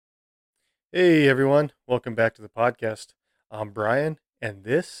Hey everyone, welcome back to the podcast. I'm Brian, and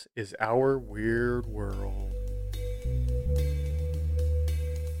this is our weird world.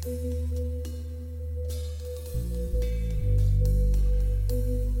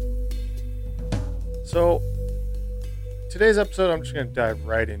 So, today's episode, I'm just going to dive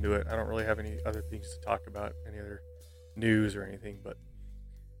right into it. I don't really have any other things to talk about, any other news or anything. But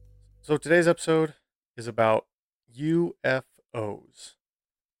so, today's episode is about UFOs.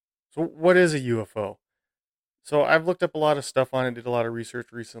 So, what is a UFO? So, I've looked up a lot of stuff on it, did a lot of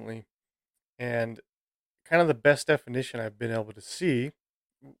research recently, and kind of the best definition I've been able to see,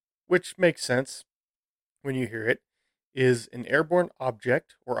 which makes sense when you hear it, is an airborne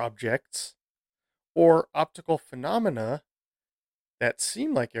object or objects or optical phenomena that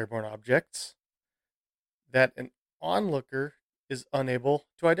seem like airborne objects that an onlooker is unable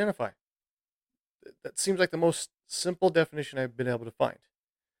to identify. That seems like the most simple definition I've been able to find.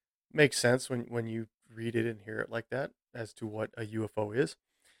 Makes sense when you read it and hear it like that as to what a UFO is.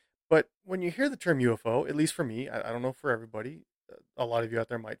 But when you hear the term UFO, at least for me, I don't know for everybody, a lot of you out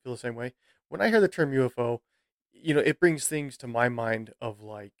there might feel the same way. When I hear the term UFO, it brings things to my mind of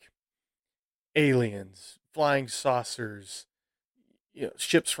like aliens, flying saucers,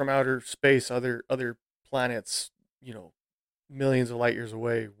 ships from outer space, other planets, you know, millions of light years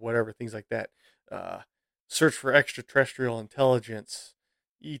away, whatever, things like that. Uh, Search for extraterrestrial intelligence,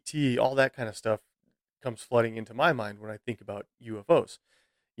 ET, all that kind of stuff comes flooding into my mind when I think about UFOs.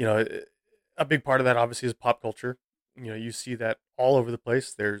 You know, a big part of that obviously is pop culture. You see that all over the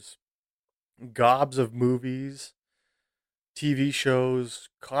place. There's gobs of movies, TV shows,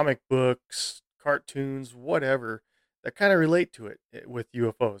 comic books, cartoons, whatever that kind of relate to it with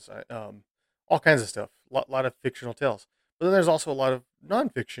UFOs. All kinds of stuff. Lot of fictional tales, but then there's also a lot of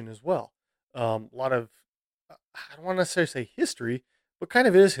nonfiction as well. A lot of I don't want to necessarily say history, but kind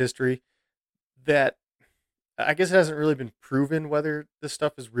of is history that I guess it hasn't really been proven whether this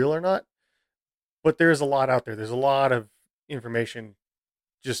stuff is real or not. But there's a lot out there. There's a lot of information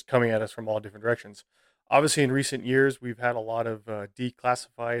just coming at us from all different directions. Obviously, in recent years, we've had a lot of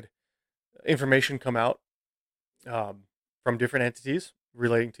declassified information come out um, from different entities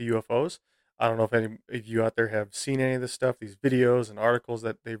relating to UFOs. I don't know if any of you out there have seen any of this stuff, these videos and articles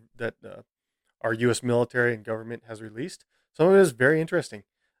that our U.S. military and government has released. Some of it is very interesting.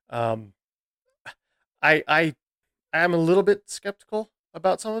 Um, I am a little bit skeptical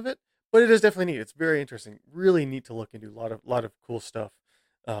about some of it, but it is definitely neat. It's very interesting, really neat to look into. A lot of cool stuff,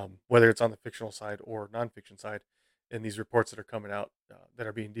 whether it's on the fictional side or nonfiction side, in these reports that are coming out that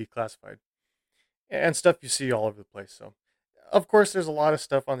are being declassified and stuff you see all over the place. So, of course, there's a lot of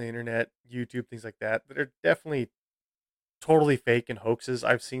stuff on the internet, YouTube, things like that are definitely totally fake and hoaxes.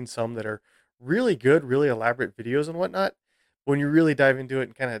 I've seen some that are really good, really elaborate videos and whatnot. When you really dive into it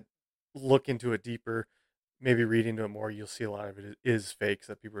and kind of look into it deeper, maybe read into it more, you'll see a lot of it is fakes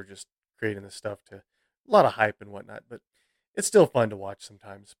that people are just creating this stuff to a lot of hype and whatnot. But it's still fun to watch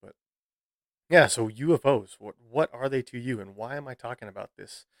sometimes. But yeah, so UFOs, what are they to you, and why am I talking about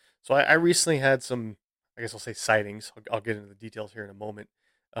this? So I recently had some, I guess I'll say sightings. I'll get into the details here in a moment.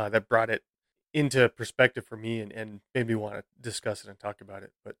 That brought it into perspective for me and made me want to discuss it and talk about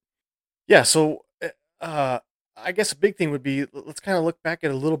it. But yeah, so uh, I guess a big thing would be let's kind of look back at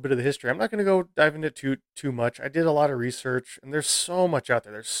a little bit of the history. I'm not going to go dive into too much. I did a lot of research, and there's so much out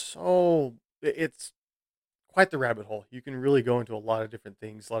there. It's quite the rabbit hole. You can really go into a lot of different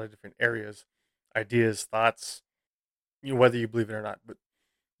things, a lot of different areas, ideas, thoughts. Whether you believe it or not, but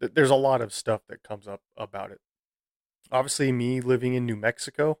there's a lot of stuff that comes up about it. Obviously, me living in New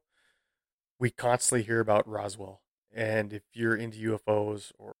Mexico, we constantly hear about Roswell. And if you're into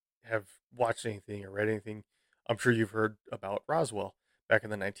UFOs or have watched anything or read anything, I'm sure you've heard about Roswell back in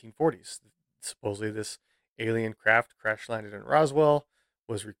the 1940s. Supposedly, this alien craft crash landed in Roswell,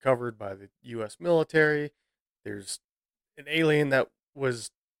 was recovered by the U.S. military. There's an alien that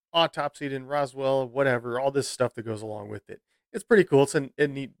was autopsied in Roswell, whatever, all this stuff that goes along with it. It's pretty cool. It's a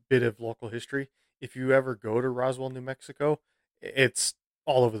neat bit of local history. If you ever go to Roswell, New Mexico, it's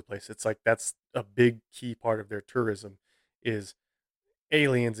all over the place. It's like that's a big key part of their tourism is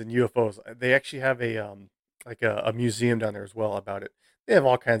aliens and UFOs. They actually have a museum down there as well about it. They have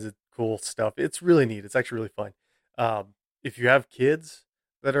all kinds of cool stuff. It's really neat. It's actually really fun. If you have kids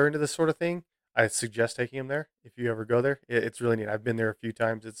that are into this sort of thing, I suggest taking them there. If you ever go there, it's really neat. I've been there a few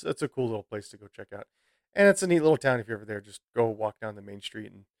times. It's a cool little place to go check out, and it's a neat little town. If you're ever there, just go walk down the main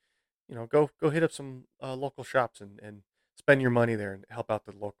street and go hit up some local shops and spend your money there and help out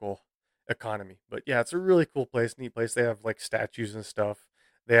the local economy. But yeah, it's a really cool place, neat place. They have like statues and stuff.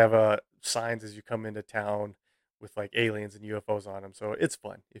 They have signs as you come into town with like aliens and UFOs on them. So it's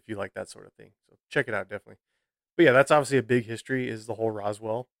fun if you like that sort of thing. So check it out definitely. But yeah, that's obviously a big history is the whole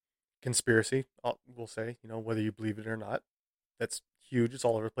Roswell conspiracy. We'll say, whether you believe it or not, that's huge. It's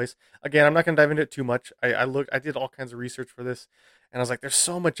all over the place. Again, I'm not going to dive into it too much. I did all kinds of research for this, and I was like, there's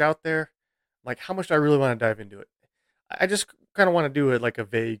so much out there. Like, how much do I really want to dive into it? I just kind of want to do it like a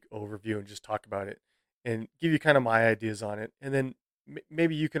vague overview and just talk about it and give you kind of my ideas on it, and then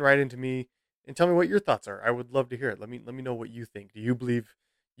maybe you can write into me and tell me what your thoughts are. I would love to hear it. Let me know what you think. Do you believe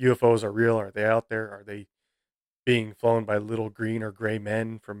UFOs are real? Are they out there? Are they being flown by little green or gray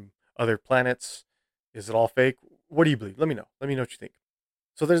men from other planets? Is it all fake? What do you believe? Let me know. Let me know what you think.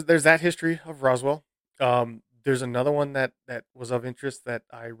 So there's that history of Roswell. There's another one that was of interest that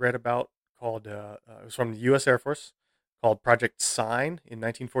I read about called it was from the U.S. Air Force called Project Sign in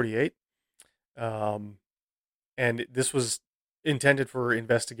 1948, um, and this was intended for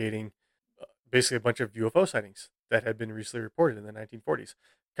investigating basically a bunch of UFO sightings that had been recently reported in the 1940s,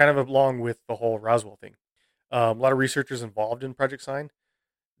 kind of along with the whole Roswell thing. A lot of researchers involved in Project Sign,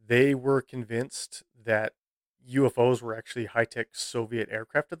 they were convinced that UFOs were actually high tech Soviet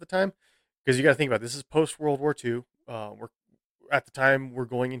aircraft at the time. Because you got to think about it, this is post World War II. We're at the time we're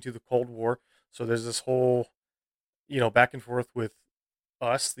going into the Cold War, so there's this whole back and forth with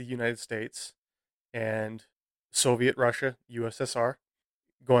us, the United States, and Soviet Russia, USSR,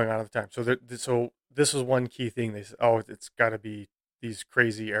 going on at the time. So this was one key thing. They said, oh, it's got to be these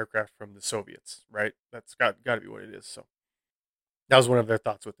crazy aircraft from the Soviets, right? That's got to be what it is. So that was one of their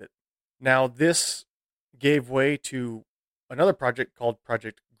thoughts with it. Now, this gave way to another project called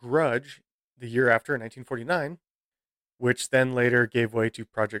Project Grudge the year after in 1949, which then later gave way to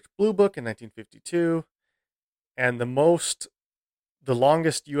Project Blue Book in 1952, and the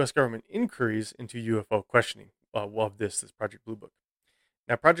longest U.S. government inquiries into UFO questioning of this Project Blue Book.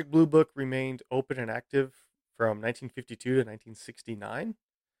 Now, Project Blue Book remained open and active from 1952 to 1969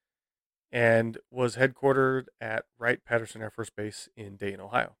 and was headquartered at Wright-Patterson Air Force Base in Dayton,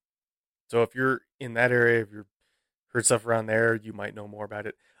 Ohio. So if you're in that area, if you've heard stuff around there, you might know more about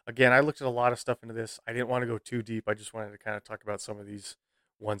it. Again, I looked at a lot of stuff into this. I didn't want to go too deep. I just wanted to kind of talk about some of these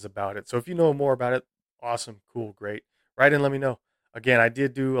ones about it. So if you know more about it, awesome, cool, great. Write in, let me know. Again, I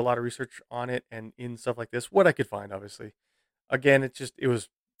did do a lot of research on it and in stuff like this, what I could find, obviously. Again, it was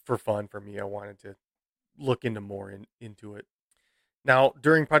for fun for me. I wanted to look into more into it. Now,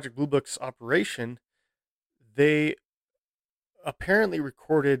 during Project Blue Book's operation, they apparently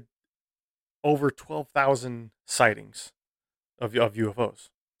recorded over 12,000 sightings of UFOs.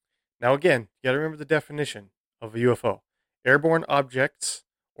 Now, again, you got to remember the definition of a UFO: airborne objects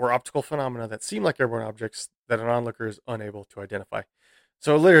or optical phenomena that seem like airborne objects that an onlooker is unable to identify.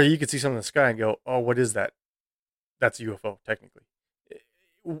 So, literally, you could see something in the sky and go, "Oh, what is that?" That's a UFO, technically.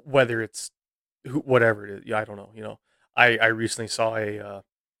 Whether it's whatever it is, yeah, I don't know. I recently saw a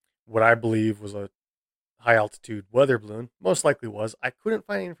what I believe was a high altitude weather balloon. Most likely was. I couldn't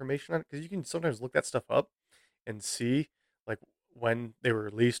find any information on it because you can sometimes look that stuff up and see like when they were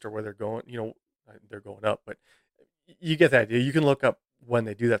released or where they're going. They're going up, but you get that idea. You can look up when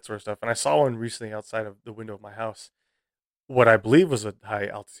they do that sort of stuff. And I saw one recently outside of the window of my house, what I believe was a high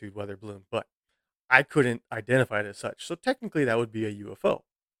altitude weather balloon, but I couldn't identify it as such. So technically, that would be a UFO,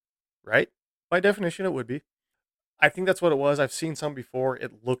 right? By definition, it would be. I think that's what it was. I've seen some before.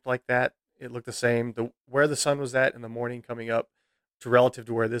 It looked like that. It looked the same. The where the sun was at in the morning coming up to relative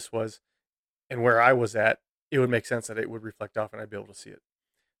to where this was and where I was at, it would make sense that it would reflect off and I'd be able to see it.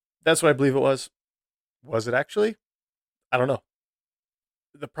 That's what I believe it was. Was it actually? I don't know.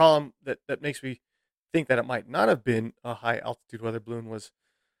 The problem that makes me think that it might not have been a high altitude weather balloon was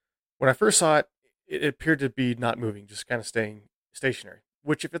when I first saw it, it appeared to be not moving, just kind of staying stationary.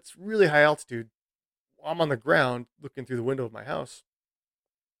 Which, if it's really high altitude, I'm on the ground looking through the window of my house,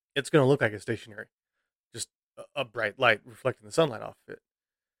 it's going to look like it's stationary, just a bright light reflecting the sunlight off of it.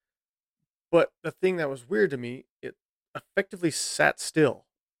 But the thing that was weird to me, it effectively sat still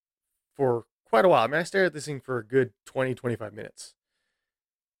for quite a while. I mean, I stared at this thing for a good 20, 25 minutes.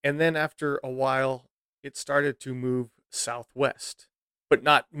 And then after a while, it started to move southwest, but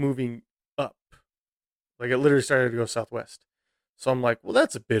not moving up. Like it literally started to go southwest. So I'm like, well,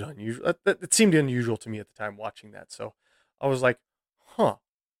 that's a bit unusual. It seemed unusual to me at the time watching that. So I was like, huh,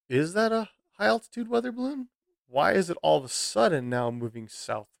 is that a high altitude weather balloon? Why is it all of a sudden now moving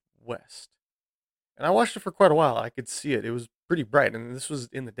southwest? And I watched it for quite a while. I could see it. It was pretty bright. And this was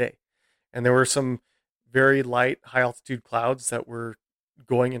in the day. And there were some very light, high altitude clouds that were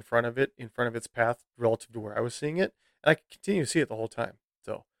going in front of it, in front of its path relative to where I was seeing it. And I could continue to see it the whole time.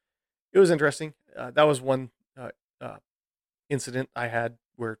 So it was interesting. That was one uh, incident I had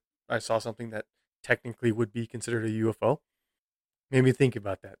where I saw something that technically would be considered a UFO. Made me think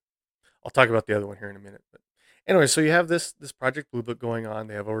about that. I'll talk about the other one here in a minute. But anyway, so you have this Project Blue Book going on.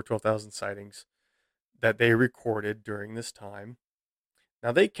 They have over 12,000 sightings that they recorded during this time.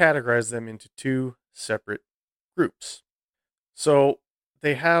 Now they categorize them into two separate groups. So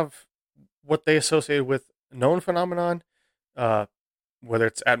they have what they associate with known phenomenon, uh, whether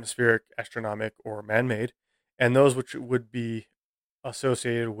it's atmospheric, astronomic, or man-made, and those which would be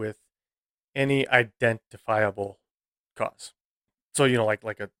associated with any identifiable cause. So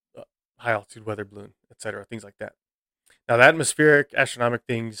like a high altitude weather balloon, etc., things like that. Now the atmospheric, astronomic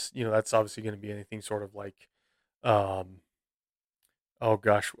things, that's obviously going to be anything sort of like, um, oh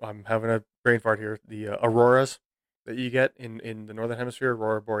gosh, I'm having a brain fart here. The auroras that you get in the northern hemisphere,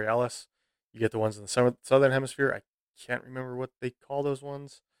 aurora borealis. You get the ones in the southern hemisphere. I can't remember what they call those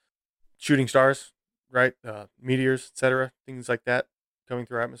ones. Shooting stars, right? Meteors, etc. Things like that coming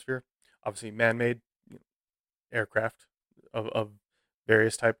through our atmosphere. Obviously, man-made aircraft of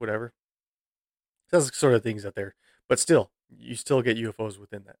various type, whatever. Those sort of things out there. But still, you still get UFOs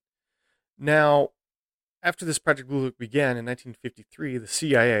within that. Now, after this Project Blue Book began in 1953, the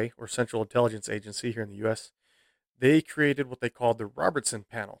CIA, or Central Intelligence Agency here in the U.S., they created what they called the Robertson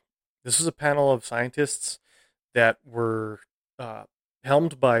Panel. This was a panel of scientists that were uh,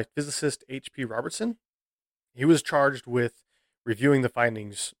 helmed by physicist H.P. Robertson. He was charged with reviewing the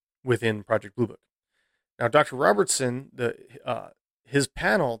findings within Project Blue Book. Now, Dr. Robertson, his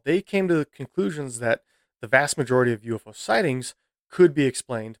panel, they came to the conclusions that the vast majority of UFO sightings could be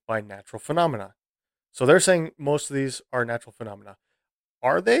explained by natural phenomena. So they're saying most of these are natural phenomena.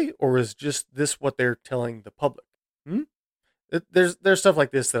 Are they, or is just this what they're telling the public? Hmm? There's stuff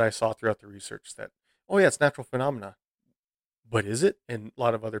like this that I saw throughout the research that, oh yeah, it's natural phenomena, but is it? And a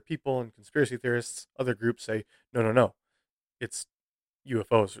lot of other people and conspiracy theorists, other groups say, no, no, no, it's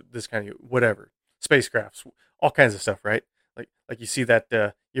UFOs, this kind of whatever, spacecrafts, all kinds of stuff, right? Like you see that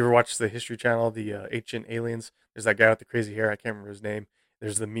you ever watch the History Channel, the Ancient Aliens? There's that guy with the crazy hair. I can't remember his name.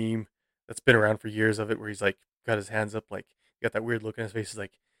 There's the meme that's been around for years of it, where he's like got his hands up, like got that weird look on his face. He's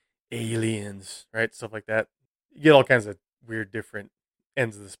like aliens, right? Stuff like that. You get all kinds of weird, different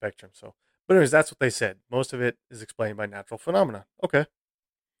ends of the spectrum. So, but anyways, that's what they said. Most of it is explained by natural phenomena. Okay.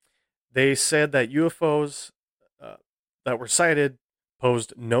 They said that UFOs uh, that were sighted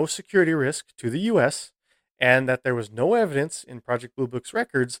posed no security risk to the U.S., and that there was no evidence in Project Blue Book's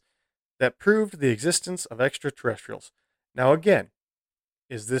records that proved the existence of extraterrestrials. Now, again,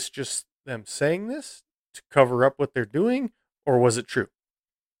 is this just them saying this to cover up what they're doing, or was it true?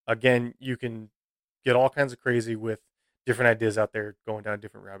 Again, you can get all kinds of crazy with different ideas out there going down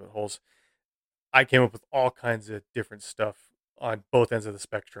different rabbit holes. I came up with all kinds of different stuff on both ends of the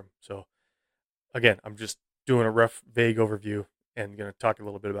spectrum. So, again, I'm just doing a rough, vague overview and going to talk a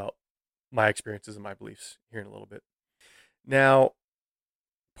little bit about my experiences and my beliefs here in a little bit. Now,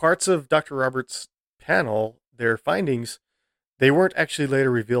 parts of Dr. Roberts' panel, their findings, they weren't actually later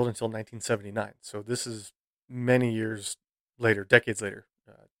revealed until 1979. So this is many years later, decades later,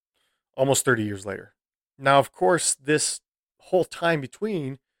 almost 30 years later. Now, of course, this whole time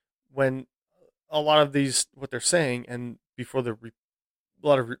between when a lot of these, what they're saying, and before a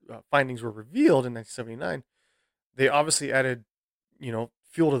lot of findings were revealed in 1979, they obviously added,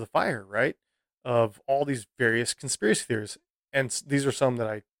 fuel to the fire, right? Of all these various conspiracy theories. And these are some that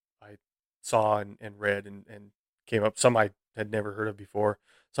I saw and read and came up. Some I had never heard of before.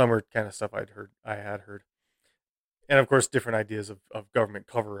 Some were kind of stuff I had heard. And of course, different ideas of government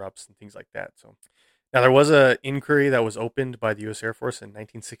cover ups and things like that. So now there was an inquiry that was opened by the U.S. Air Force in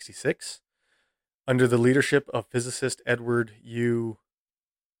 1966 under the leadership of physicist Edward U.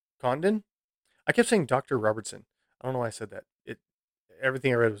 Condon. I kept saying Dr. Robertson. I don't know why I said that.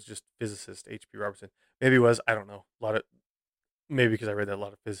 Everything I read was just physicist H.P. Robertson. Maybe it was, I don't know. Maybe because I read that a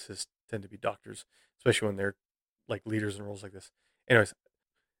lot of physicists tend to be doctors, especially when they're like leaders in roles like this. Anyways,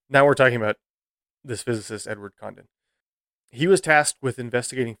 now we're talking about this physicist Edward Condon. He was tasked with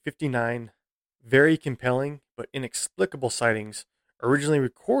investigating 59 very compelling but inexplicable sightings originally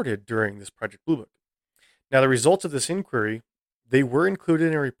recorded during this Project Blue Book. Now, the results of this inquiry, they were included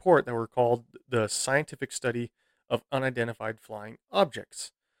in a report that were called the Scientific Study of Unidentified Flying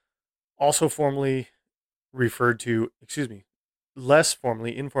Objects, also formally referred to, less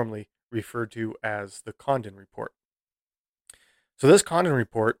formally, informally referred to as the Condon Report. So this Condon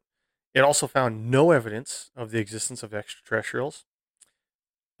Report, it also found no evidence of the existence of extraterrestrials.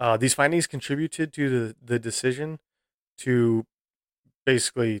 These findings contributed to the decision to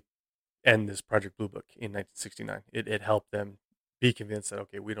basically end this Project Blue Book in 1969. It helped them be convinced that,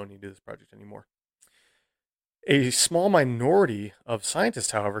 okay, we don't need to do this project anymore. A small minority of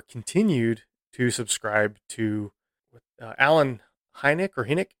scientists, however, continued to subscribe to Alan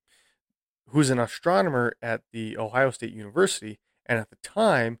Hynek, who's an astronomer at the Ohio State University, and at the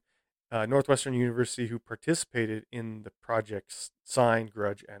time, Northwestern University, who participated in the Project Sign,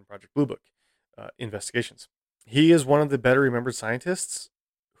 Grudge, and Project Blue Book investigations. He is one of the better remembered scientists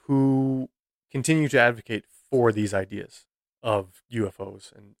who continue to advocate for these ideas of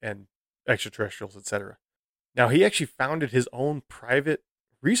UFOs and extraterrestrials, etc. Now, he actually founded his own private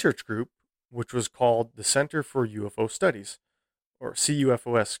research group, which was called the Center for UFO Studies, or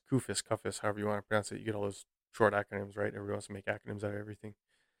CUFOS, CUFIS, however you want to pronounce it. You get all those short acronyms, right? Everyone wants to make acronyms out of everything.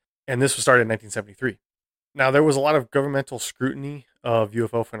 And this was started in 1973. Now, there was a lot of governmental scrutiny of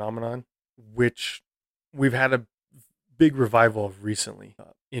UFO phenomenon, which we've had a big revival of recently,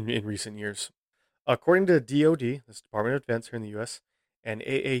 in recent years. According to DoD, this Department of Defense here in the U.S., and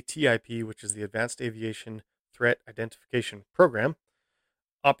AATIP, which is the Advanced Aviation Threat Identification Program,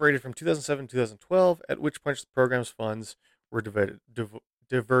 operated from 2007 to 2012, at which point the program's funds were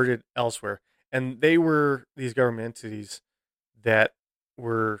diverted elsewhere. And they were these government entities that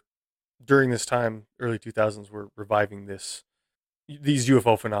were, during this time, early 2000s, were reviving these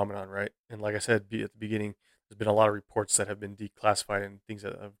UFO phenomenon, right? And like I said at the beginning, there's been a lot of reports that have been declassified and things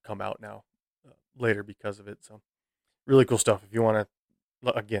that have come out now later because of it. So really cool stuff. If you want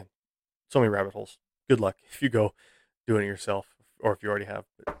to, again, so many rabbit holes. Good luck if you go doing it yourself, or if you already have.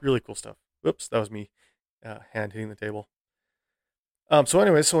 But really cool stuff. Whoops, that was me hand hitting the table. So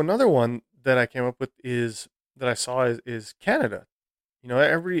anyway, so another one that I came up with is that I saw is Canada. You know,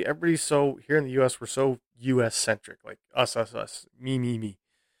 everybody. So here in the U.S., we're so U.S. centric, like us, me.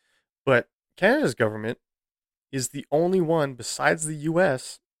 But Canada's government is the only one besides the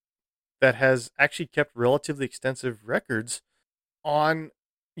U.S. that has actually kept relatively extensive records on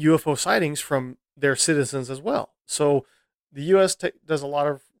UFO sightings from their citizens as well. So the U.S. does a lot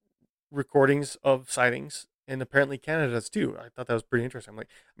of recordings of sightings, and apparently Canada does too. I thought that was pretty interesting. I'm like,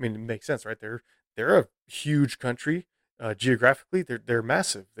 I mean, it makes sense, right? They're a huge country. Geographically, they're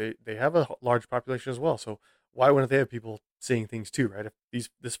massive. They have a large population as well. So why wouldn't they have people seeing things too, right? If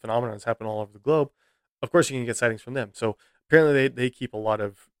this phenomenon has happened all over the globe, of course you can get sightings from them. So apparently they keep a lot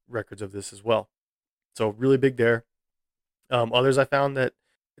of records of this as well. So really big there. Others I found that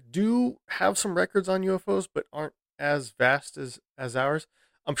do have some records on UFOs, but aren't as vast as ours.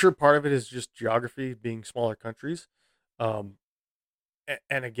 I'm sure part of it is just geography, being smaller countries. Um,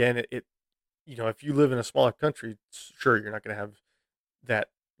 and again, it you know, if you live in a smaller country, sure, you're not going to have that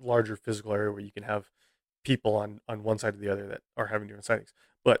larger physical area where you can have people on one side or the other that are having different sightings.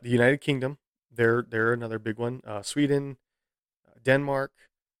 But the United Kingdom, they're another big one. Sweden, Denmark,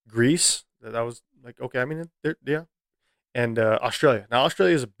 Greece. That was like, okay. I mean, yeah, and Australia. Now,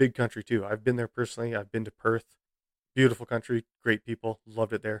 Australia is a big country too. I've been there personally. I've been to Perth. Beautiful country, great people,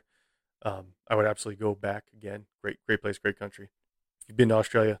 loved it there. I would absolutely go back again. Great place, great country. If you've been to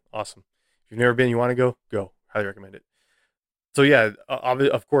Australia, awesome. If you've never been, you want to go. Highly recommend it. So yeah,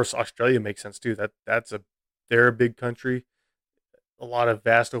 of course, Australia makes sense too. They're a big country, a lot of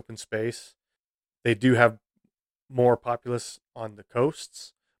vast open space. They do have more populace on the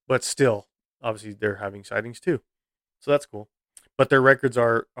coasts, but still, obviously, they're having sightings too. So that's cool. But their records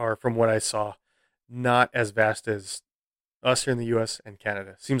are from what I saw, not as vast as us here in the U.S. and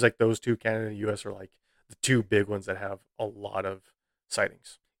Canada. Seems like those two, Canada and U.S., are like the two big ones that have a lot of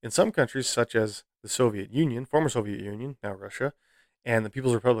sightings. In some countries, such as the Soviet Union, former Soviet Union, now Russia, and the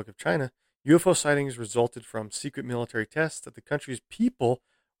People's Republic of China, UFO sightings resulted from secret military tests that the country's people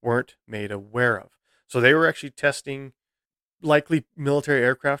weren't made aware of. So they were actually testing likely military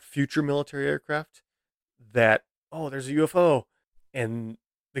aircraft, future military aircraft, that, oh, there's a UFO. And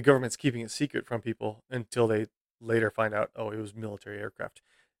the government's keeping it secret from people until they later find out, oh, it was military aircraft.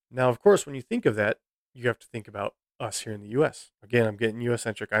 Now, of course, when you think of that, you have to think about us here in the U.S. Again, I'm getting U.S.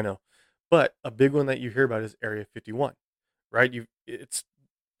 centric, I know. But a big one that you hear about is Area 51, right? It's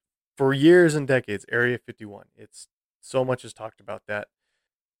for years and decades, Area 51. It's so much is talked about that.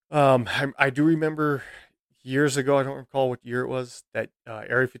 I do remember years ago, I don't recall what year it was, that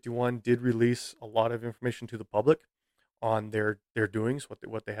Area 51 did release a lot of information to the public on their doings,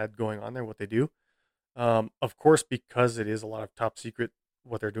 what they had going on there, what they do. Of course, because it is a lot of top secret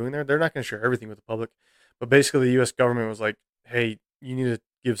what they're doing there, they're not going to share everything with the public. But basically, the U.S. government was like, "Hey, you need to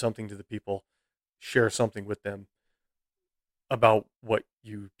give something to the people, share something with them about what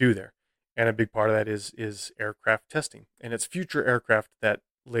you do there." And a big part of that is aircraft testing, and it's future aircraft that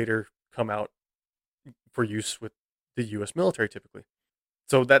later come out for use with the U.S. military typically.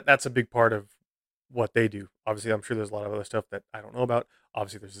 So that's a big part of what they do. Obviously, I'm sure there's a lot of other stuff that I don't know about.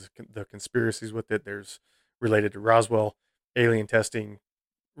 Obviously, there's the conspiracies with it. There's related to Roswell, alien testing,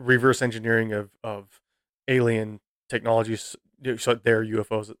 reverse engineering of alien technologies, so their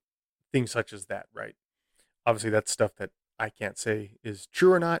UFOs, things such as that, right? Obviously, that's stuff that I can't say is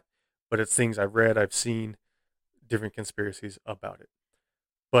true or not, but it's things I've read, I've seen, different conspiracies about it.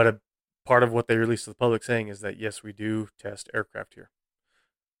 But a part of what they released to the public saying is that yes, we do test aircraft here.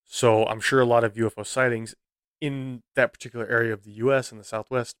 So I'm sure a lot of UFO sightings in that particular area of the U.S. and the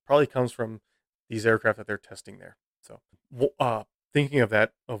Southwest probably comes from these aircraft that they're testing there. So, thinking of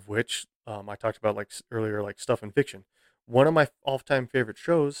that, of which I talked about like earlier, like stuff in fiction. One of my all-time favorite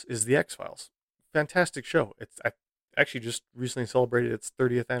shows is The X Files. Fantastic show. I actually just recently celebrated its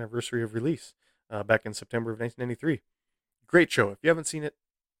 30th anniversary of release back in September of 1993. Great show. If you haven't seen it,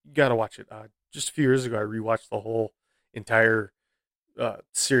 you gotta watch it. Just a few years ago, I rewatched the whole entire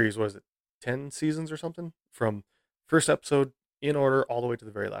series. Was it 10 seasons or something? From first episode in order all the way to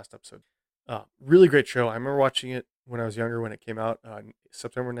the very last episode. Really great show. I remember watching it when I was younger when it came out.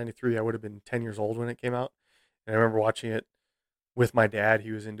 September '93. I would have been 10 years old when it came out, and I remember watching it with my dad.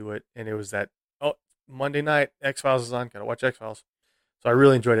 He was into it, and it was that, oh, Monday night X Files is on. Gotta watch X Files. So I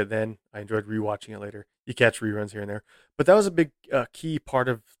really enjoyed it then. I enjoyed rewatching it later. You catch reruns here and there, but that was a big key part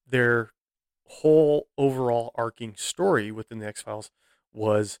of their whole overall arcing story within the X Files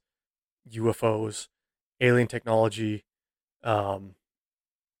was UFOs, alien technology, um,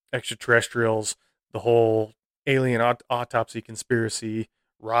 extraterrestrials, the whole alien autopsy conspiracy,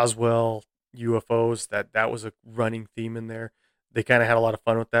 Roswell UFOs. That was a running theme in there. They kind of had a lot of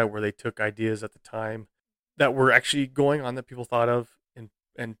fun with that, where they took ideas at the time that were actually going on that people thought of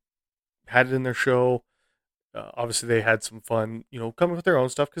and had it in their show. Obviously, they had some fun, coming with their own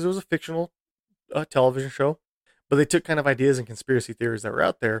stuff because it was a fictional television show. But they took kind of ideas and conspiracy theories that were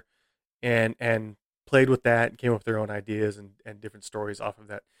out there and played with that and came up with their own ideas and different stories off of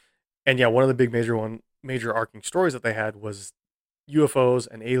that. And yeah, one of the big major arcing stories that they had was UFOs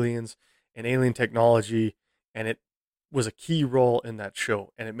and aliens and alien technology, and it was a key role in that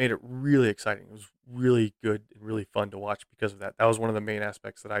show, and it made it really exciting. It was really good and really fun to watch because of that. That was one of the main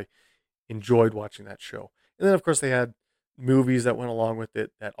aspects that I enjoyed watching that show. And then of course they had movies that went along with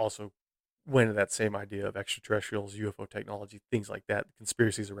it that also went into that same idea of extraterrestrials, UFO technology, things like that,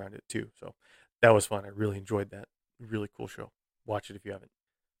 conspiracies around it too. So that was fun. I really enjoyed that. Really cool show. Watch it if you haven't.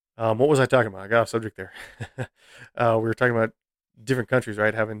 What was I talking about? I got off subject there. We were talking about different countries,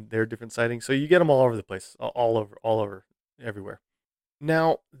 right? Having their different sightings. So you get them all over the place, all over, everywhere.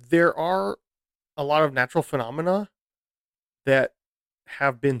 Now, there are a lot of natural phenomena that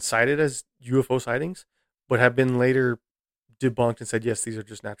have been cited as UFO sightings, but have been later debunked and said, yes, these are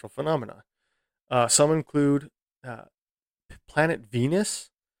just natural phenomena. Some include uh, planet Venus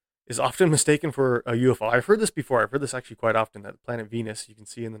is often mistaken for a UFO. I've heard this before. I've heard this actually quite often, that planet Venus you can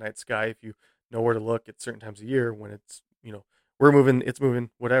see in the night sky if you know where to look at certain times of year when it's, we're moving, it's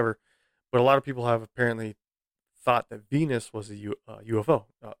moving, whatever. But a lot of people have apparently thought that Venus was a UFO,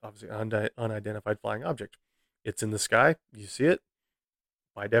 obviously unidentified flying object. It's in the sky. You see it.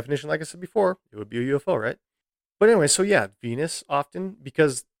 By definition, like I said before, it would be a UFO, right? But anyway, so yeah, Venus often,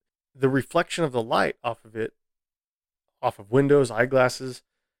 because the reflection of the light off of it, off of windows, eyeglasses,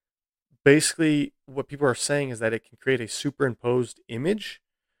 basically what people are saying is that it can create a superimposed image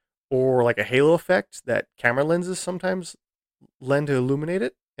or like a halo effect that camera lenses sometimes lend to illuminate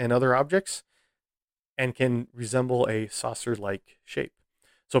it and other objects, and can resemble a saucer-like shape.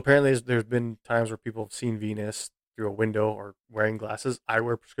 So apparently there's been times where people have seen Venus through a window or wearing glasses. I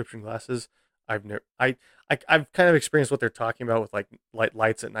wear prescription glasses. I've never, I've kind of experienced what they're talking about with like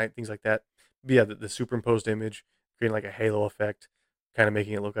lights at night, things like that. But yeah, the superimposed image, creating like a halo effect, kind of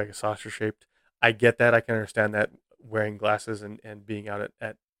making it look like a saucer shaped. I get that. I can understand that, wearing glasses and being out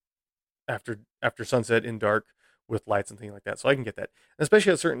at after sunset in dark with lights and things like that. So I can get that, and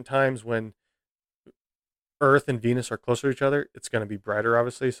especially at certain times when Earth and Venus are closer to each other, it's going to be brighter,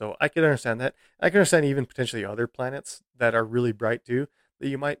 obviously. So I can understand that. I can understand even potentially other planets that are really bright too, that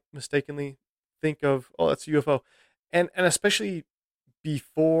you might mistakenly think of, oh, that's a UFO, and especially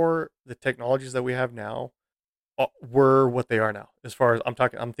before the technologies that we have now were what they are now. As far as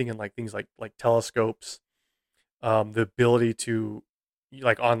I'm thinking like things like telescopes, the ability to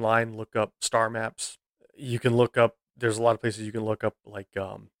like online look up star maps. You can look up. There's a lot of places you can look up like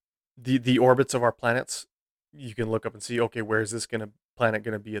the orbits of our planets. You can look up and see, okay, where is this planet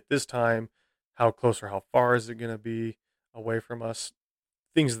gonna be at this time? How close or how far is it gonna be away from us?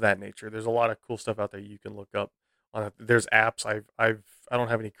 Things of that nature. There's a lot of cool stuff out there you can look up. On it. There's apps. I don't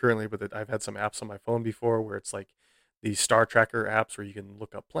have any currently, but I've had some apps on my phone before where it's like these star tracker apps where you can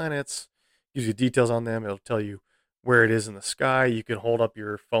look up planets, gives you details on them. It'll tell you where it is in the sky. You can hold up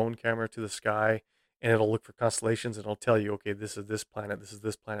your phone camera to the sky and it'll look for constellations, and it'll tell you, okay, this is this planet, this is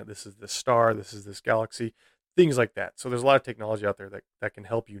this planet, this is this star, this is this galaxy, things like that. So there's a lot of technology out there that can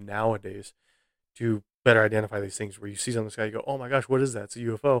help you nowadays to better identify these things, where you see something in the sky, you go, oh my gosh, what is that? It's a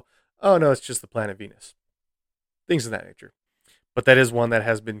UFO. Oh no, it's just the planet Venus. Things of that nature. But that is one that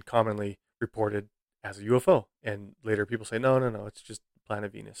has been commonly reported as a UFO. And later people say, no, no, no, it's just the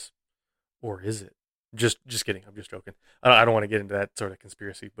planet Venus. Or is it? Just kidding. I'm just joking. I don't want to get into that sort of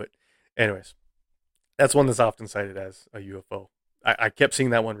conspiracy. But anyways, that's one that's often cited as a UFO. I kept seeing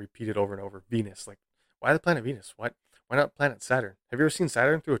that one repeated over and over. Venus. Like, why the planet Venus? Why not planet Saturn? Have you ever seen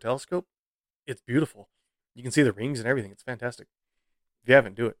Saturn through a telescope? It's beautiful. You can see the rings and everything. It's fantastic. If you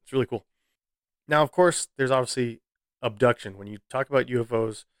haven't, do it. It's really cool. Now, of course, there's obviously abduction. When you talk about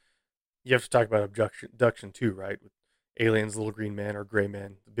UFOs, you have to talk about abduction too, right? With aliens, little green man or gray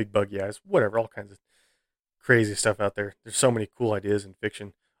man, the big buggy eyes, whatever, all kinds of crazy stuff out there. There's so many cool ideas in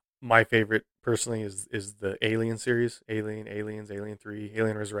fiction. My favorite, personally, is the Alien series: Alien, Aliens, Alien 3,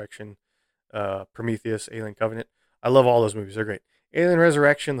 Alien Resurrection, Prometheus, Alien Covenant. I love all those movies. They're great. Alien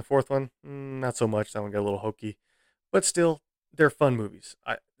Resurrection, the fourth one, not so much. That one got a little hokey, but still, they're fun movies.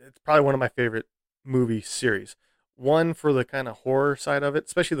 It's probably one of my favorite movie series. One for the kind of horror side of it,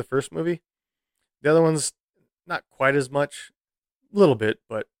 especially the first movie. The other one's not quite as much, a little bit,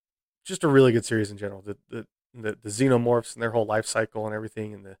 but just a really good series in general. The xenomorphs and their whole life cycle and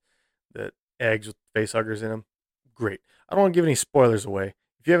everything, and the eggs with face huggers in them, great. I don't want to give any spoilers away.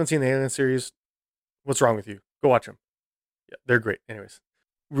 If you haven't seen the Alien series, what's wrong with you? Go watch them. Yeah, they're great. Anyways,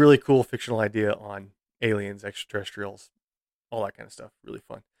 really cool fictional idea on aliens, extraterrestrials, all that kind of stuff. Really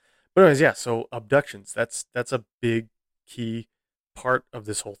fun. But anyways, yeah. So abductions. That's a big key part of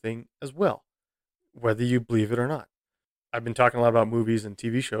this whole thing as well, whether you believe it or not. I've been talking a lot about movies and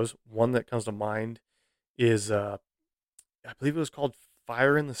TV shows. One that comes to mind is I believe it was called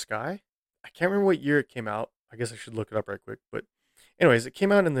Fire in the Sky. I can't remember what year it came out. I guess I should look it up right quick. But anyways, it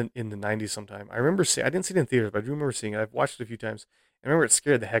came out in the 90s sometime. I remember seeing. I didn't see it in theaters, but I do remember seeing it. I've watched it a few times. I remember it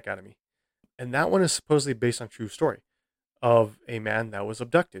scared the heck out of me. And that one is supposedly based on true story of a man that was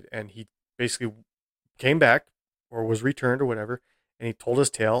abducted, and he basically came back or was returned or whatever, and he told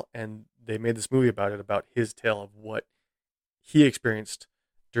his tale, and they made this movie about it, about his tale of what he experienced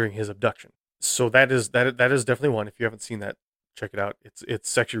during his abduction. So that is definitely one. If you haven't seen that, check it out.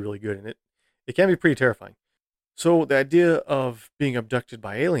 It's actually really good, and it can be pretty terrifying. So the idea of being abducted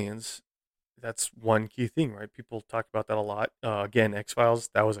by aliens, that's one key thing, right? People talk about that a lot. Again, X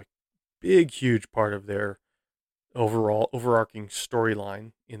Files, that was a big, huge part of their overall overarching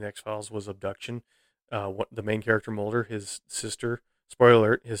storyline in X Files was abduction. What the main character Mulder, his sister, spoiler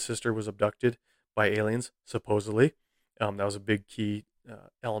alert, his sister was abducted by aliens supposedly. That was a big key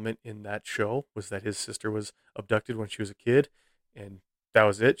element in that show, was that his sister was abducted when she was a kid, and that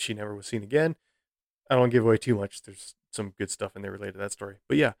was it. She never was seen again. I don't give away too much. There's some good stuff in there related to that story,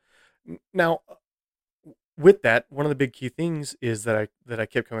 but yeah. Now, with that, one of the big key things is that I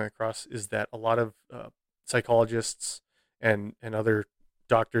kept coming across is that a lot of psychologists and other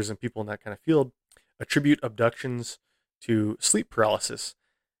doctors and people in that kind of field attribute abductions to sleep paralysis.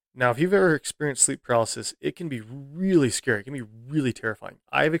 Now, if you've ever experienced sleep paralysis, it can be really scary. It can be really terrifying.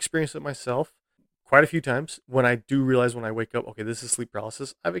 I've experienced it myself quite a few times. When I do realize when I wake up, okay, this is sleep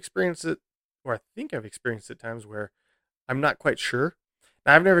paralysis, I've experienced it, or I think I've experienced it times where I'm not quite sure.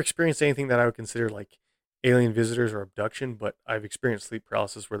 Now, I've never experienced anything that I would consider like alien visitors or abduction, but I've experienced sleep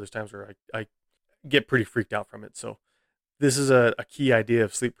paralysis where there's times where I get pretty freaked out from it. So this is a key idea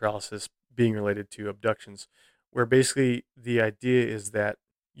of sleep paralysis being related to abductions, where basically the idea is that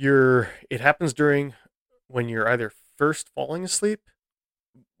it happens during when you're either first falling asleep.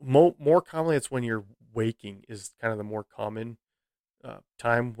 More commonly, it's when you're waking is kind of the more common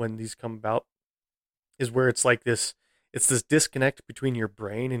time when these come about, is where it's this disconnect between your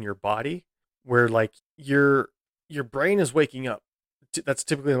brain and your body, where like your brain is waking up. That's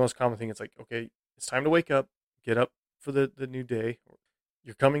typically the most common thing. It's like, okay, it's time to wake up, get up for the new day.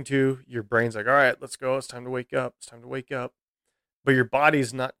 You're coming to, your brain's like, all right, let's go. It's time to wake up. It's time to wake up. But your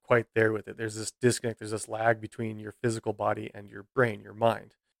body's not quite there with it. There's this disconnect. There's this lag between your physical body and your brain, your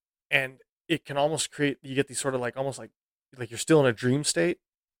mind. And it can almost create, you get these sort of like, almost like you're still in a dream state,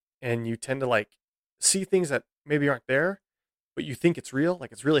 and you tend to like see things that maybe aren't there, but you think it's real,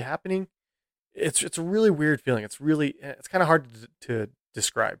 like it's really happening. It's a really weird feeling. It's kind of hard to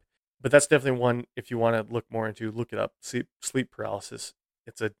describe, but that's definitely one. If you want to look more into, look it up. Sleep paralysis.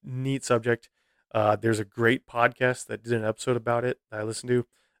 It's a neat subject. There's a great podcast that did an episode about it that I listened to.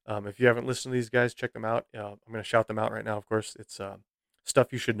 If you haven't listened to these guys, check them out. I'm going to shout them out right now. Of course, it's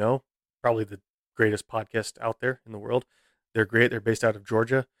Stuff You Should Know. Probably the greatest podcast out there in the world. They're great. They're based out of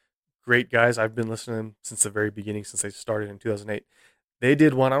Georgia. great guys. I've been listening to them since the very beginning, since they started in 2008. They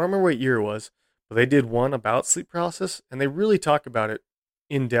did one, I don't remember what year it was, but they did one about sleep paralysis, and they really talk about it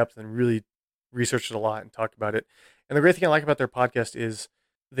in depth and really researched it a lot and talk about it. And the great thing I like about their podcast is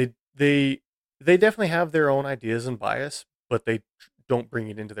they they they definitely have their own ideas and bias, but they don't bring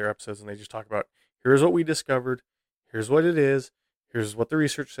it into their episodes, and they just talk about, here's what we discovered, here's what it is, here's what the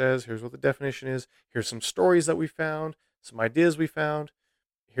research says, here's what the definition is, here's some stories that we found, some ideas we found,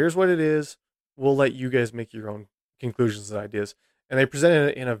 here's what it is. We'll let you guys make your own conclusions and ideas. And they presented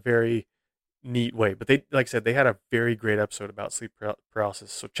it in a very neat way. But they, like I said, they had a very great episode about sleep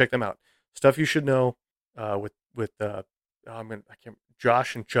paralysis. So check them out. Stuff you should know. I can't,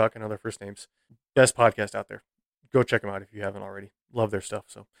 Josh and Chuck, I know their first names. Best podcast out there. Go check them out if you haven't already. Love their stuff.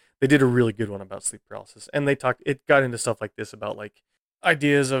 So they did a really good one about sleep paralysis, and they talked. It got into stuff like this about like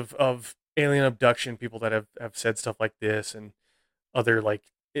ideas of alien abduction, people that have said stuff like this, and other like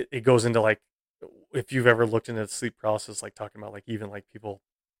it goes into like, if you've ever looked into sleep paralysis, like talking about like even like people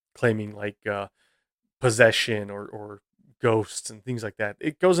claiming like possession or ghosts and things like that.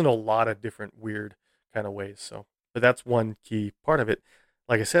 It goes into a lot of different weird kind of ways. So, but that's one key part of it.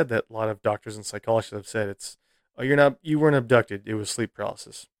 Like I said, that a lot of doctors and psychologists have said it's, oh, you weren't abducted. It was sleep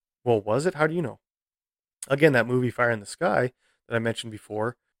paralysis. Well, was it? How do you know? Again, that movie Fire in the Sky that I mentioned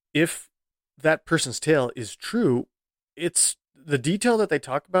before, if that person's tale is true, it's the detail that they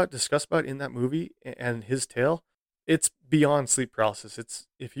discuss about in that movie and his tale, it's beyond sleep paralysis. It's,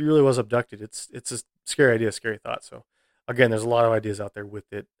 if he really was abducted, it's a scary idea, scary thought. So again, there's a lot of ideas out there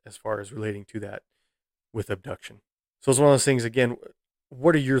with it as far as relating to that with abduction. So it's one of those things, again,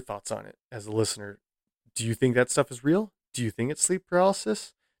 what are your thoughts on it as a listener? Do you think that stuff is real? Do you think it's sleep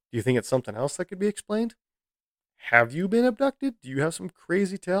paralysis? Do you think it's something else that could be explained? Have you been abducted? Do you have some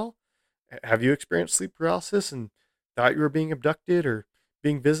crazy tale? Have you experienced sleep paralysis and thought you were being abducted or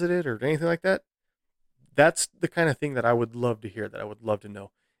being visited or anything like that? That's the kind of thing that I would love to hear, that I would love to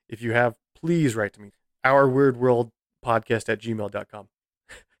know. If you have, please write to me. OurWeirdWorldPodcast@gmail.com.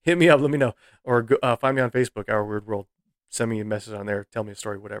 Hit me up, let me know. Or find me on Facebook, Our Weird World. Send me a message on there, tell me a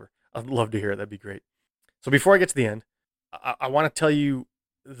story, whatever. I'd love to hear it. That'd be great. So before I get to the end, I want to tell you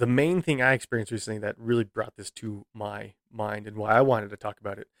the main thing I experienced recently that really brought this to my mind and why I wanted to talk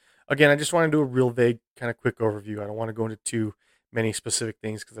about it. Again, I just want to do a real vague, kind of quick overview. I don't want to go into too many specific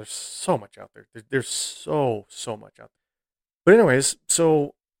things because there's so much out there. There's so much out there. But anyways,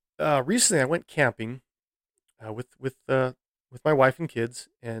 so recently I went camping with my wife and kids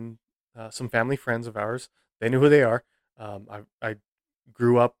and some family friends of ours. They know who they are. I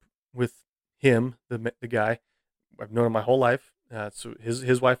grew up with him, the guy. I've known him my whole life. So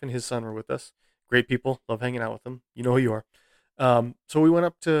his wife and his son were with us. Great people. Love hanging out with them. You know who you are. So we went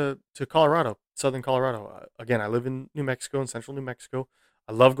up to Colorado, southern Colorado. Again, I live in New Mexico, in central New Mexico.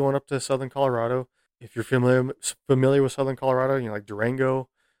 I love going up to southern Colorado. If you're familiar with southern Colorado, you know, like Durango,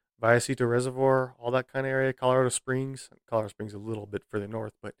 Vallecito Reservoir, all that kind of area, Colorado Springs. Colorado Springs is a little bit further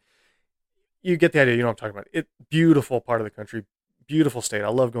north, but you get the idea. You know what I'm talking about. It beautiful part of the country, beautiful state. I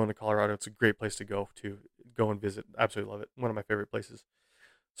love going to Colorado. It's a great place to go and visit. Absolutely love it. One of my favorite places.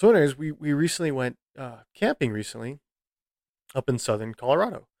 So anyways, we recently went camping recently up in southern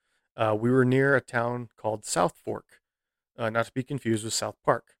Colorado. We were near a town called South Fork, not to be confused with South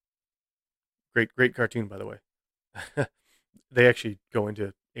Park. Great cartoon, by the way. They actually go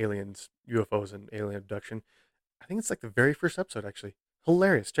into aliens, UFOs, and alien abduction. I think it's like the very first episode, actually.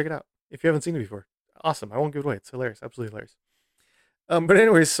 Hilarious. Check it out if you haven't seen it before. Awesome. I won't give it away. It's hilarious. Absolutely hilarious. But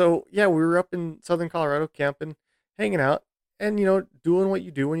anyways, so yeah, we were up in southern Colorado camping, hanging out, and you know, doing what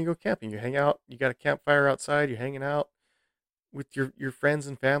you do when you go camping. You hang out. You got a campfire outside. You're hanging out with your friends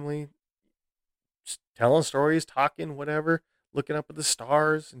and family, just telling stories, talking, whatever, looking up at the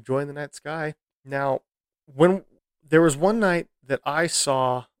stars, enjoying the night sky. Now, when there was one night that I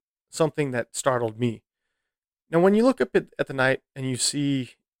saw something that startled me. Now, when you look up at the night and you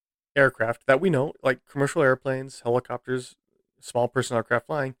see aircraft that we know, like commercial airplanes, helicopters, small personal aircraft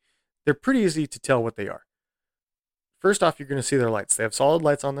flying, they're pretty easy to tell what they are. First off, you're going to see their lights. They have solid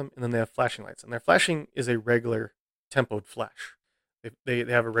lights on them, and then they have flashing lights. And their flashing is a regular tempoed flash. They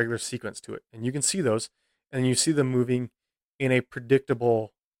have a regular sequence to it. And you can see those, and you see them moving in a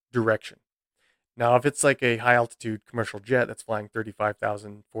predictable direction. Now, if it's like a high altitude commercial jet that's flying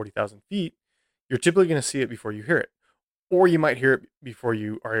 35,000, 40,000 feet, you're typically going to see it before you hear it. Or you might hear it before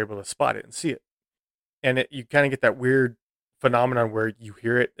you are able to spot it and see it. And you kind of get that weird phenomenon where you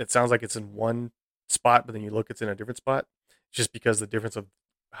hear it. It sounds like it's in one spot, but then you look, it's in a different spot. Just because the difference of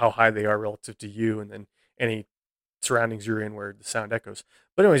how high they are relative to you and then any surroundings you're in where the sound echoes.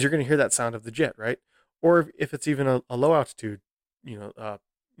 But anyways, you're going to hear that sound of the jet, right? Or if it's even a low altitude,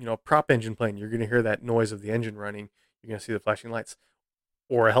 a prop engine plane, you're going to hear that noise of the engine running. You're going to see the flashing lights.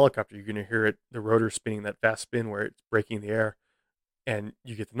 Or a helicopter, you're going to hear the rotor spinning, that fast spin where it's breaking the air, and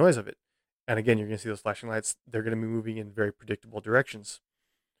you get the noise of it. And again, you're going to see those flashing lights. They're going to be moving in very predictable directions.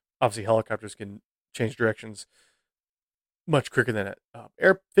 Obviously, helicopters can change directions much quicker than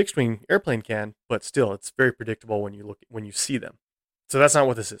an fixed wing airplane can, but still, it's very predictable when you see them. So that's not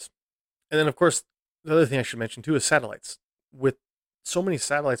what this is. And then, of course, the other thing I should mention too is satellites. With so many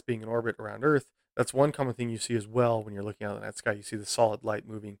satellites being in orbit around Earth, that's one common thing you see as well when you're looking out at the night sky. You see the solid light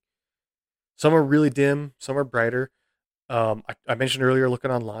moving. Some are really dim, some are brighter. I mentioned earlier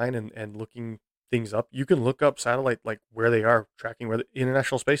looking online and looking things up. You can look up satellite, like where they are, tracking where the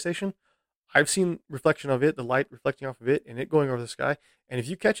International Space Station. I've seen reflection of it, the light reflecting off of it, and it going over the sky. And if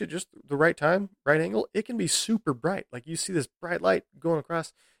you catch it just the right time, right angle, it can be super bright. Like you see this bright light going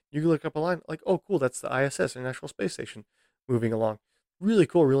across. You can look up a line, like, oh, cool, that's the ISS, International Space Station, moving along. Really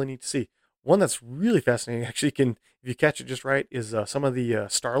cool, really neat to see. One that's really fascinating, actually, if you catch it just right, is some of the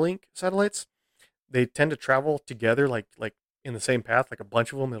Starlink satellites. They tend to travel together, like in the same path, like a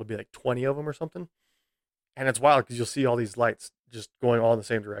bunch of them. It'll be like 20 of them or something. And it's wild because you'll see all these lights just going all in the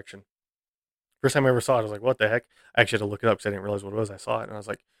same direction. First time I ever saw it, I was like, what the heck? I actually had to look it up because I didn't realize what it was. I saw it and I was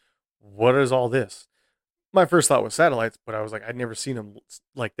like, what is all this? My first thought was satellites, but I was like, I'd never seen them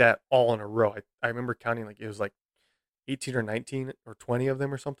like that all in a row. I remember counting, like it was like 18 or 19 or 20 of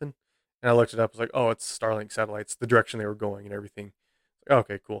them or something. And I looked it up. I was like, oh, it's Starlink satellites, the direction they were going and everything.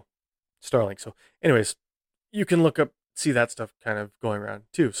 Okay, cool. Starlink. So anyways, you can look up, see that stuff kind of going around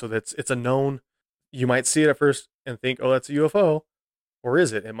too. So it's a known, you might see it at first and think, oh, that's a UFO. Or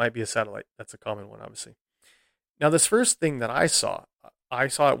is it? It might be a satellite. That's a common one, obviously. Now, this first thing that I saw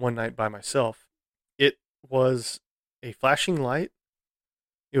it one night by myself. It was a flashing light.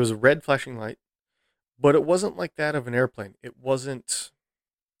 It was a red flashing light, but it wasn't like that of an airplane. It wasn't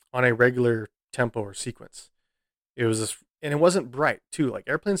on a regular tempo or sequence. It was this, and it wasn't bright too. Like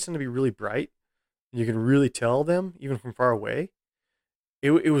airplanes tend to be really bright, and you can really tell them even from far away.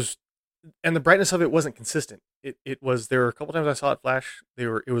 It was, and the brightness of it wasn't consistent. It was, there were a couple times I saw it flash.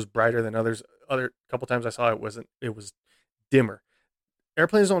 It was brighter than others. Other couple times I saw it wasn't. It was dimmer.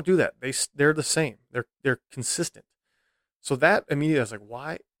 Airplanes don't do that. They're the same. They're consistent. So that immediately I was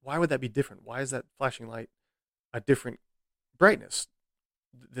like, why would that be different? Why is that flashing light a different brightness?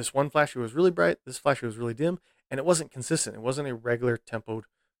 This one flash, it was really bright. This flash, it was really dim, and it wasn't consistent. It wasn't a regular tempoed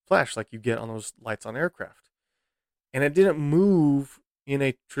flash like you get on those lights on aircraft. And it didn't move in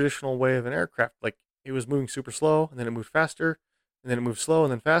a traditional way of an aircraft. Like it was moving super slow, and then it moved faster, and then it moved slow,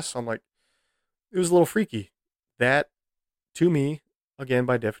 and then fast. So I'm like, it was a little freaky. That, to me, again,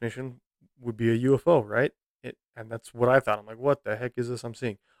 by definition, would be a UFO, right? And that's what I thought. I'm like, what the heck is this I'm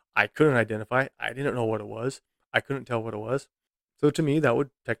seeing? I couldn't identify it. I didn't know what it was. I couldn't tell what it was. So to me, that would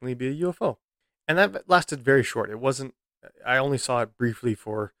technically be a UFO. And that lasted very short. It wasn't, I only saw it briefly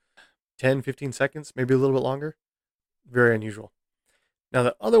for 10, 15 seconds, maybe a little bit longer. Very unusual. Now,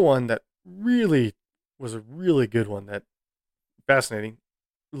 the other one that really was a really good one, that fascinating,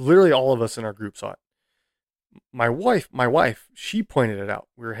 literally all of us in our group saw it. My wife, she pointed it out.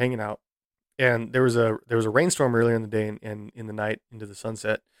 We were hanging out, and there was a rainstorm earlier in the day and in the night into the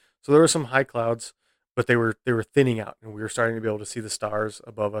sunset. So there were some high clouds, but they were thinning out, and we were starting to be able to see the stars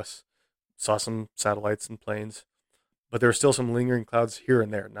above us. Saw some satellites and planes, but there were still some lingering clouds here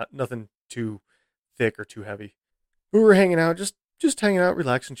and there. Nothing too thick or too heavy. We were hanging out, just hanging out,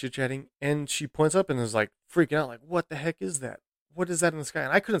 relaxing, chit chatting, and she points up and is like freaking out, like, "What the heck is that? What is that in the sky?"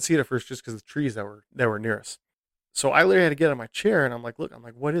 And I couldn't see it at first just because of the trees that were near us. So I literally had to get out of my chair, and I'm like,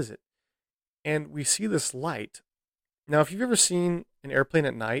 what is it? And we see this light. Now, if you've ever seen an airplane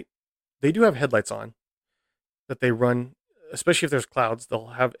at night, they do have headlights on that they run, especially if there's clouds. They'll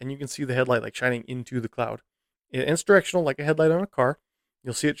have, and you can see the headlight like shining into the cloud. And it's directional, like a headlight on a car.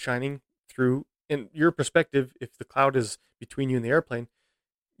 You'll see it shining through. In your perspective, if the cloud is between you and the airplane,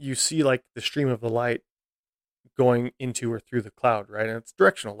 you see like the stream of the light going into or through the cloud, right? And it's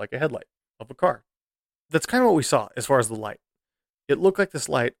directional, like a headlight of a car. That's kind of what we saw as far as the light. It looked like this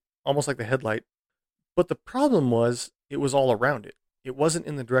light, almost like the headlight, but the problem was it was all around it. It wasn't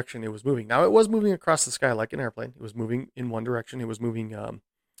in the direction it was moving. Now, it was moving across the sky like an airplane. It was moving in one direction. It was moving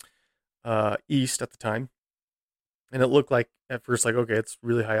east at the time. And it looked like, at first, like, okay, it's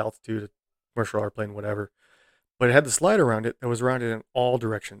really high altitude, commercial airplane, whatever. But it had this light around it that was around it in all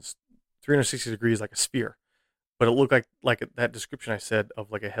directions, 360 degrees like a sphere. But it looked like that description I said of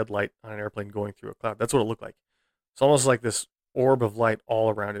like a headlight on an airplane going through a cloud. That's what it looked like. It's almost like this orb of light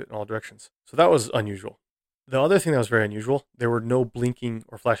all around it in all directions. So that was unusual. The other thing that was very unusual, there were no blinking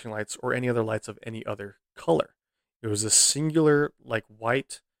or flashing lights or any other lights of any other color. It was a singular, like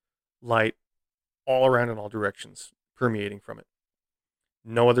white light all around in all directions, permeating from it.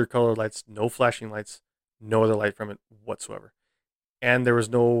 No other colored lights, no flashing lights, no other light from it whatsoever. And there was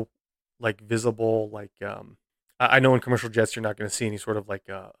no like visible I know in commercial jets you're not going to see any sort of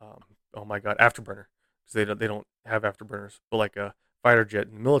oh my god, afterburner, because they don't have afterburners, but like a fighter jet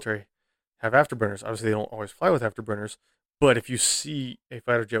in the military have afterburners. Obviously they don't always fly with afterburners, but if you see a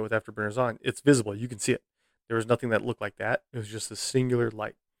fighter jet with afterburners on, it's visible, you can see it. There was nothing that looked like that. It was just a singular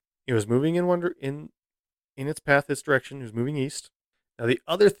light. It was moving in its path, its direction. It was moving east. Now the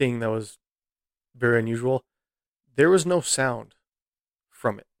other thing that was very unusual, there was no sound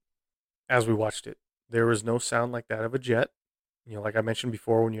from it as we watched it. There was no sound like that of a jet. Like I mentioned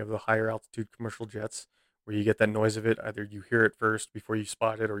before, when you have the higher altitude commercial jets, where you get that noise of it, either you hear it first before you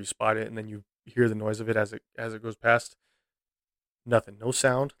spot it, or you spot it and then you hear the noise of it as it goes past. Nothing. No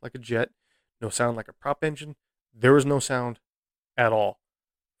sound like a jet. No sound like a prop engine. There was no sound at all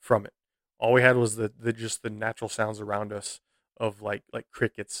from it. All we had was the just the natural sounds around us of like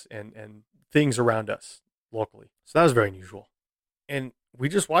crickets and things around us locally. So that was very unusual. And we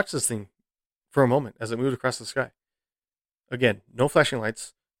just watched this thing for a moment as it moved across the sky. Again, no flashing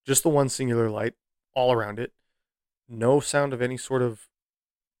lights, just the one singular light all around it. No sound of any sort of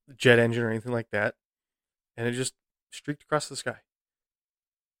jet engine or anything like that. And it just streaked across the sky.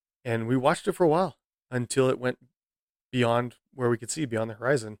 And we watched it for a while until it went beyond where we could see, beyond the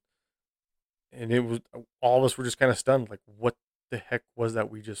horizon. And it was, all of us were just kind of stunned, like, what the heck was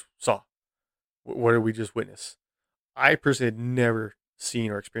that we just saw? What did we just witness? I personally had never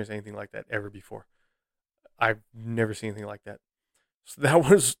seen or experienced anything like that ever before. I've never seen anything like that. So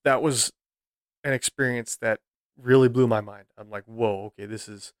that was an experience that really blew my mind. I'm like, whoa, okay,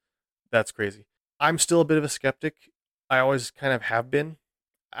 that's crazy. I'm still a bit of a skeptic. I always kind of have been.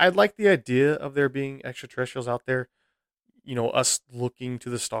 I like the idea of there being extraterrestrials out there. Us looking to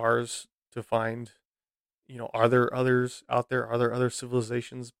the stars to find, are there others out there? Are there other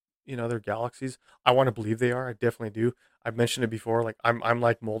civilizations in other galaxies? I want to believe they are. I definitely do. I've mentioned it before. Like I'm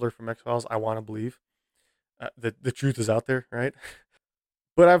like Mulder from X Files. I want to believe that the truth is out there, right?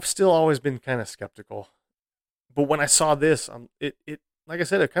 But I've still always been kind of skeptical. But when I saw this, it like I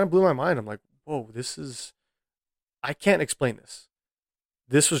said, it kind of blew my mind. I'm like, whoa, I can't explain this.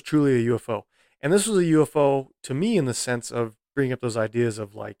 This was truly a UFO. And this was a UFO to me in the sense of bringing up those ideas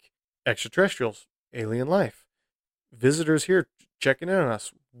of like extraterrestrials, alien life, visitors here checking in on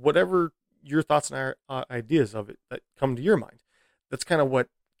us, whatever your thoughts and ideas of it that come to your mind. That's kind of what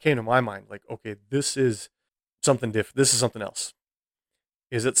came to my mind. Like, okay, this is something different. This is something else.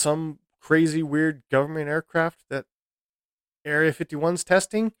 Is it some crazy, weird government aircraft that Area 51's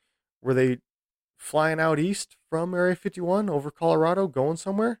testing? Were they flying out east from Area 51 over Colorado, going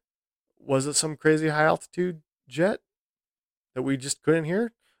somewhere? Was it some crazy high altitude jet that we just couldn't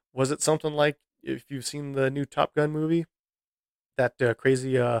hear? Was it something like, if you've seen the new Top Gun movie, that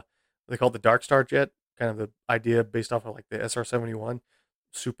crazy, they call it the Dark Star jet, kind of the idea based off of like the SR-71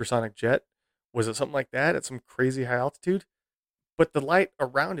 supersonic jet? Was it something like that at some crazy high altitude? But the light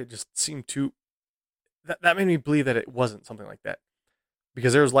around it just seemed that made me believe that it wasn't something like that,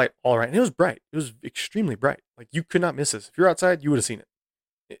 because there was light all around and it was bright. It was extremely bright. Like, you could not miss this. If you're outside, you would have seen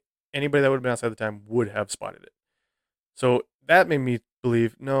it. Anybody that would have been outside at the time would have spotted it. So that made me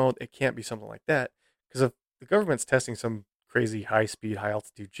believe, no, it can't be something like that, because if the government's testing some crazy high speed, high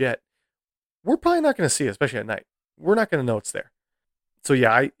altitude jet, we're probably not going to see it, especially at night. We're not going to know it's there. So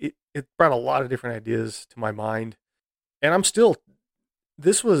yeah, it brought a lot of different ideas to my mind, and I'm still.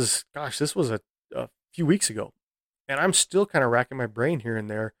 This was a few weeks ago, and I'm still kind of racking my brain here and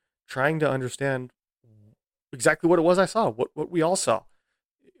there, trying to understand exactly what it was I saw, what we all saw.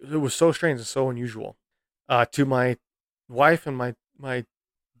 It was so strange and so unusual. To my wife and my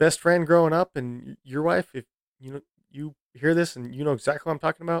best friend growing up, and your wife, if you hear this and you know exactly what I'm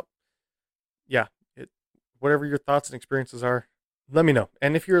talking about, yeah, whatever your thoughts and experiences are, let me know.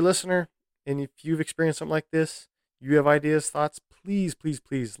 And if you're a listener and if you've experienced something like this, you have ideas, thoughts, please, please,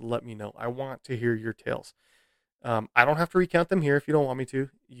 please let me know. I want to hear your tales. I don't have to recount them here if you don't want me to.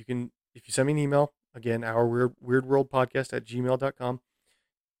 You can, if you send me an email, again, our weird world podcast at gmail.com.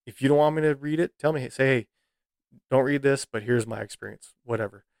 If you don't want me to read it, tell me, say, hey, don't read this, but here's my experience,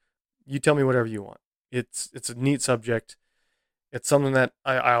 whatever. You tell me whatever you want. It's a neat subject. It's something that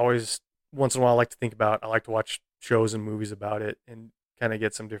I always, once in a while, like to think about. I like to watch shows and movies about it and kind of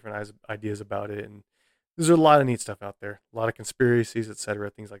get some different ideas about it. And there's a lot of neat stuff out there, a lot of conspiracies, etc.,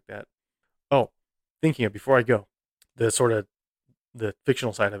 things like that. Oh, thinking of, before I go, the sort of the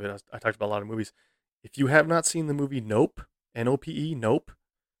fictional side of it, I talked about a lot of movies. If you have not seen the movie Nope, Nope, Nope,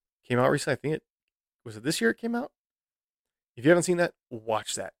 came out recently. I think it was this year it came out. If you haven't seen that,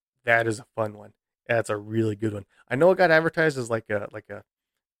 watch that. That is a fun one. That's a really good one. I know it got advertised as like a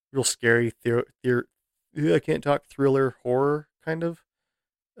real scary I can't talk thriller horror kind of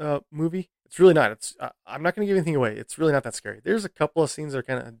movie. It's really not. It's I'm not going to give anything away. It's really not that scary. There's a couple of scenes that are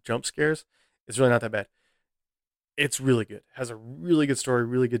kind of jump scares. It's really not that bad. It's really good. Has a really good story,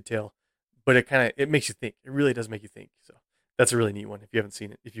 really good tale, but it makes you think. It really does make you think. So that's a really neat one. If you haven't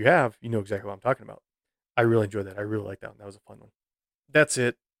seen it, if you have, you know exactly what I'm talking about. I really enjoyed that. I really liked that one. That was a fun one. That's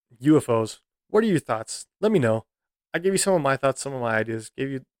it. UFOs. What are your thoughts? Let me know. I gave you some of my thoughts, some of my ideas, gave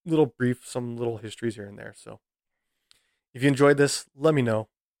you little brief, some little histories here and there. So if you enjoyed this, let me know.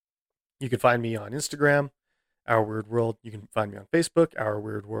 You can find me on Instagram, Our Weird World. You can find me on Facebook, Our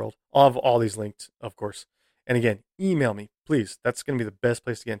Weird World. I'll have all these linked, of course. And again, email me, please. That's going to be the best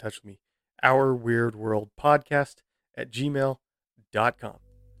place to get in touch with me. Our Weird World Podcast at gmail.com.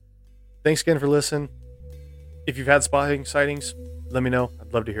 Thanks again for listening. If you've had spotting sightings, let me know.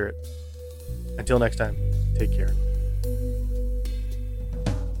 I'd love to hear it. Until next time, take care.